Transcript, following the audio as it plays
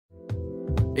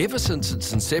Ever since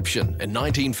its inception in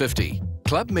 1950,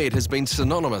 Club Med has been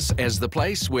synonymous as the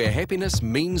place where happiness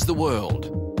means the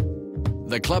world.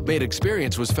 The Club Med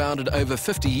experience was founded over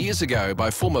 50 years ago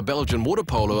by former Belgian water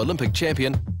polo Olympic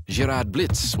champion Gerard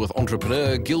Blitz with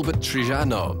entrepreneur Gilbert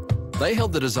Trijano. They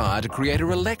held the desire to create a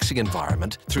relaxing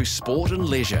environment through sport and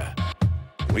leisure.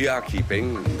 We are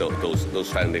keeping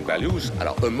those founding values, and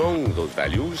among those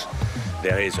values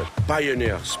there is a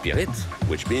pioneer spirit,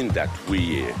 which means that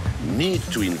we need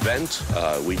to invent,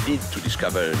 we need to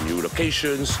discover new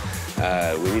locations,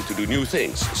 we need to do new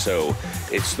things. So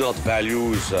it's not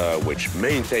values which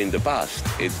maintain the past,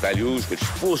 it's values which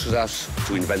forces us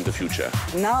to invent the future.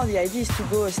 Now the idea is to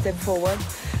go a step forward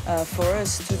for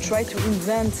us to try to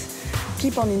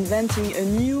keep on inventing a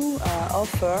new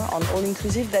offer on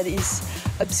all-inclusive that is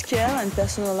upscale and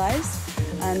personalized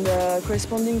and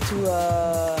corresponding to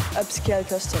upscale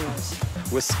customers.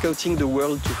 We're scouting the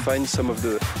world to find some of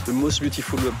the most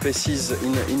beautiful places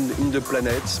in the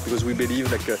planet, because we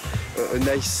believe like a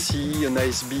nice sea, a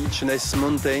nice beach, a nice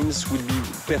mountains would be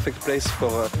perfect place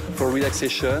for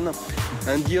relaxation.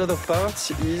 And the other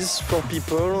part is for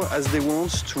people as they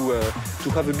want to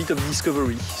have a bit of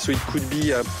discovery. So it could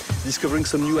be discovering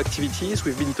some new activities.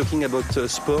 We've been talking about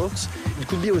sports. It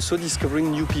could be also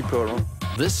discovering new people.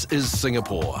 This is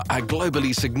Singapore, a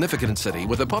globally significant city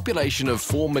with a population of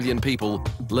 4 million people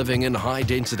living in high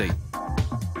density.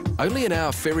 Only an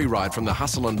hour ferry ride from the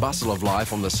hustle and bustle of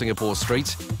life on the Singapore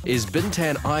streets is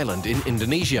Bintan Island in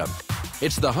Indonesia.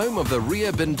 It's the home of the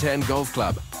Ria Bintan Golf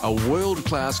Club, a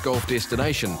world-class golf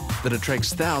destination that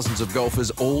attracts thousands of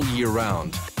golfers all year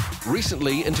round.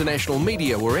 Recently, international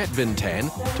media were at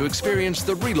Bintan to experience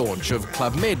the relaunch of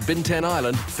Club Med Bintan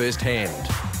Island firsthand.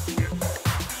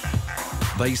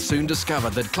 They soon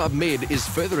discovered that Club Med is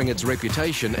furthering its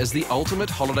reputation as the ultimate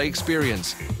holiday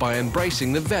experience by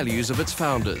embracing the values of its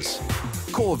founders.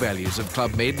 Core values of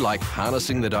Club Med, like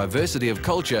harnessing the diversity of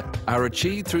culture, are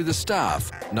achieved through the staff,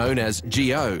 known as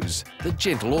GOs, the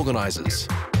gentle organisers.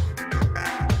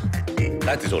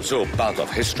 That is also part of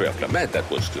history of Club Med. That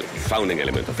was the founding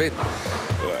element of it,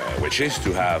 which is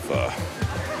to have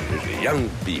young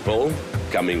people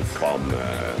coming from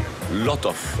lot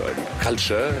of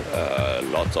culture,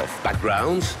 lot of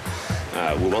backgrounds.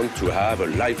 We want to have a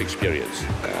life experience.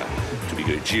 To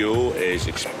be a geo is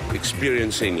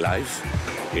experiencing life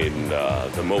in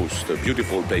the most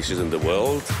beautiful places in the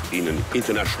world, in an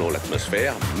international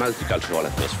atmosphere, multicultural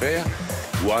atmosphere,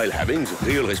 while having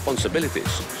real responsibilities.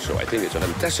 So I think it's a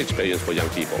fantastic experience for young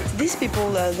people. These people,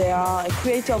 they are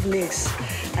creator of links,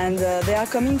 and they are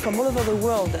coming from all over the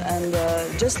world, and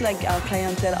just like our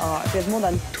clientele are. We have more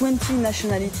than 20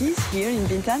 nationalities here in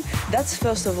Bintan. That's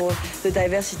first of all the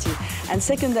diversity. And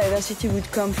second diversity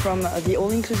would come from the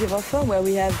all-inclusive offer, where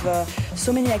we have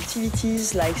so many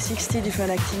activities, like 60 different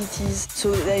activities.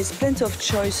 So there is plenty of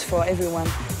choice for everyone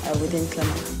within Club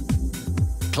Med.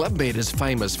 Club Med is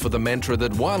famous for the mantra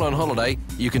that while on holiday,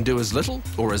 you can do as little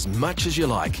or as much as you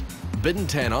like.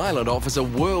 Bintan Island offers a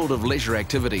world of leisure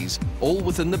activities, all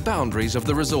within the boundaries of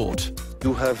the resort.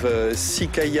 We do have sea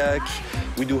kayak,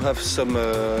 we do have some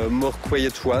more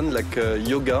quiet one, like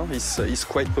yoga is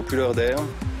quite popular there.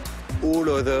 All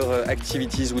other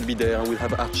activities would be there. We'll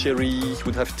have archery,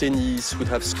 we'll have tennis, we'll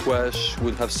have squash,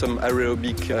 we'll have some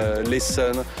aerobic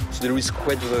lesson. So there is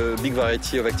quite a big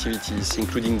variety of activities,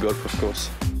 including golf, of course.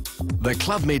 The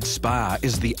Club Med Spa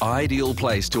is the ideal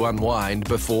place to unwind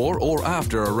before or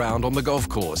after a round on the golf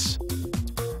course.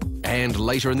 And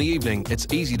later in the evening, it's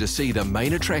easy to see the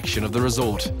main attraction of the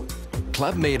resort.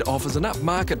 Club Med offers an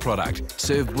upmarket product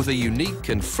served with a unique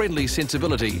and friendly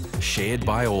sensibility shared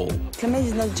by all. Club Med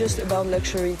is not just about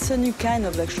luxury, it's a new kind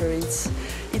of luxury.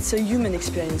 It's a human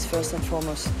experience first and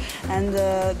foremost. And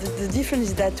the difference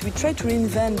is that we try to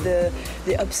reinvent the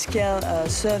upscale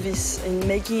service in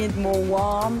making it more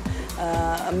warm,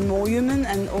 more human,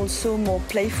 and also more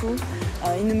playful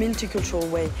in a multicultural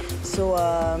way. So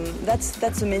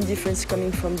that's the main difference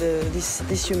coming from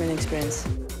this human experience.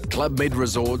 Club Med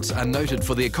resorts are noted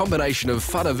for their combination of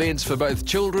fun events for both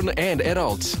children and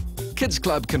adults. Kids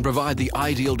Club can provide the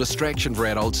ideal distraction for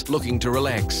adults looking to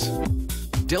relax.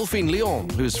 Delphine Lyon,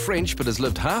 who's French but has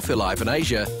lived half her life in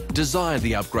Asia, designed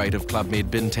the upgrade of Club Med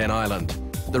Bintan Island.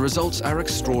 The results are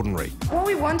extraordinary. What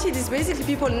we wanted is basically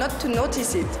people not to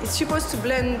notice it. It's supposed to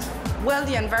blend well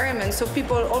the environment, so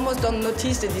people almost don't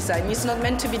notice the design. It's not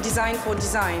meant to be designed for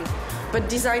design, but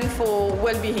designed for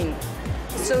well-being.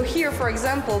 So here, for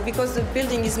example, because the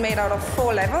building is made out of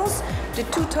 4 levels, the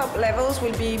 2 top levels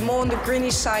will be more on the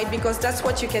greenish side because that's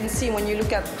what you can see when you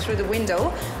look out through the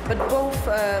window. But both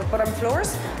bottom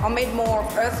floors are made more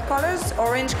of earth colors,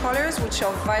 orange colors, which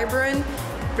are vibrant,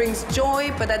 brings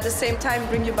joy, but at the same time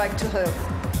bring you back to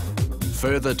earth.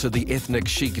 Further to the ethnic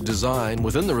chic design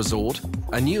within the resort,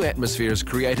 a new atmosphere is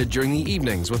created during the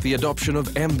evenings with the adoption of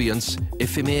ambience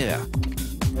éphémère.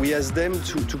 We asked them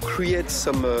to create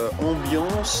some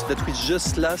ambience that will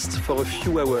just last for a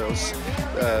few hours.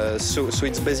 So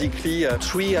it's basically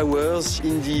 3 hours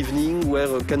in the evening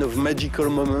where a kind of magical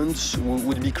moment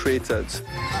would be created.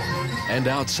 And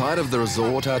outside of the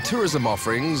resort are tourism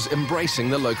offerings embracing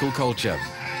the local culture.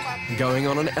 Going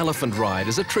on an elephant ride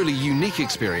is a truly unique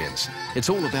experience. It's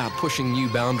all about pushing new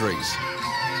boundaries.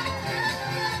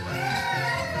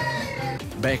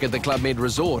 Back at the Club Med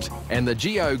Resort, and the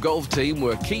Geo golf team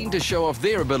were keen to show off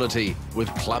their ability with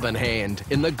club in hand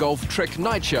in the Golf Trick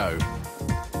Night Show.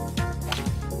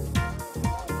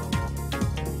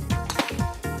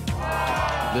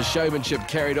 The showmanship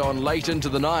carried on late into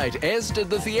the night, as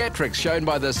did the theatrics shown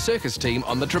by the circus team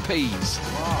on the trapeze.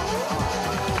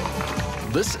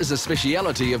 This is a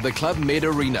speciality of the Club Med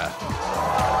Arena.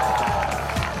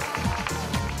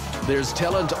 There's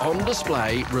talent on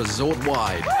display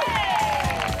resort-wide.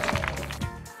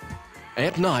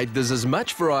 At night, there's as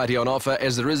much variety on offer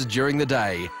as there is during the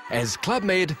day, as Club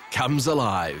Med comes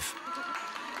alive.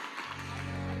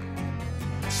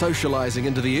 Socialising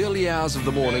into the early hours of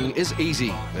the morning is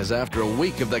easy, as after a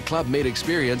week of the Club Med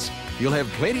experience, you'll have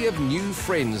plenty of new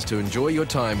friends to enjoy your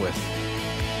time with.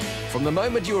 From the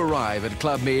moment you arrive at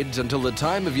Club Med until the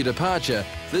time of your departure,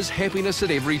 there's happiness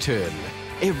at every turn.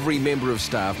 Every member of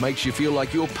staff makes you feel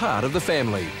like you're part of the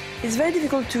family. It's very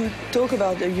difficult to talk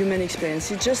about a human experience.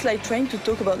 It's just like trying to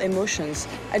talk about emotions.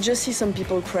 I just see some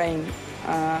people crying,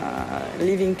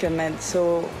 leaving Club Med,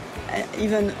 so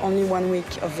even only 1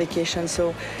 week of vacation.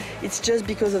 So it's just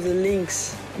because of the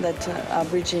links that are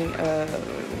bridging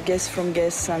guests from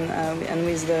guests and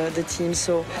with the team.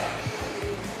 So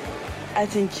I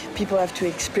think people have to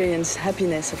experience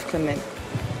happiness of Club Med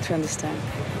to understand.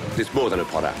 It's more than a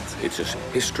product. It's a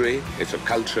history, it's a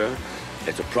culture,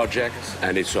 it's a project,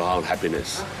 and it's around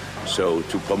happiness. So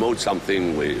to promote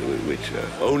something which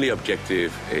only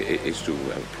objective is to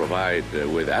provide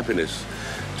with happiness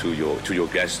to your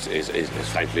guests is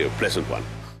frankly a pleasant one.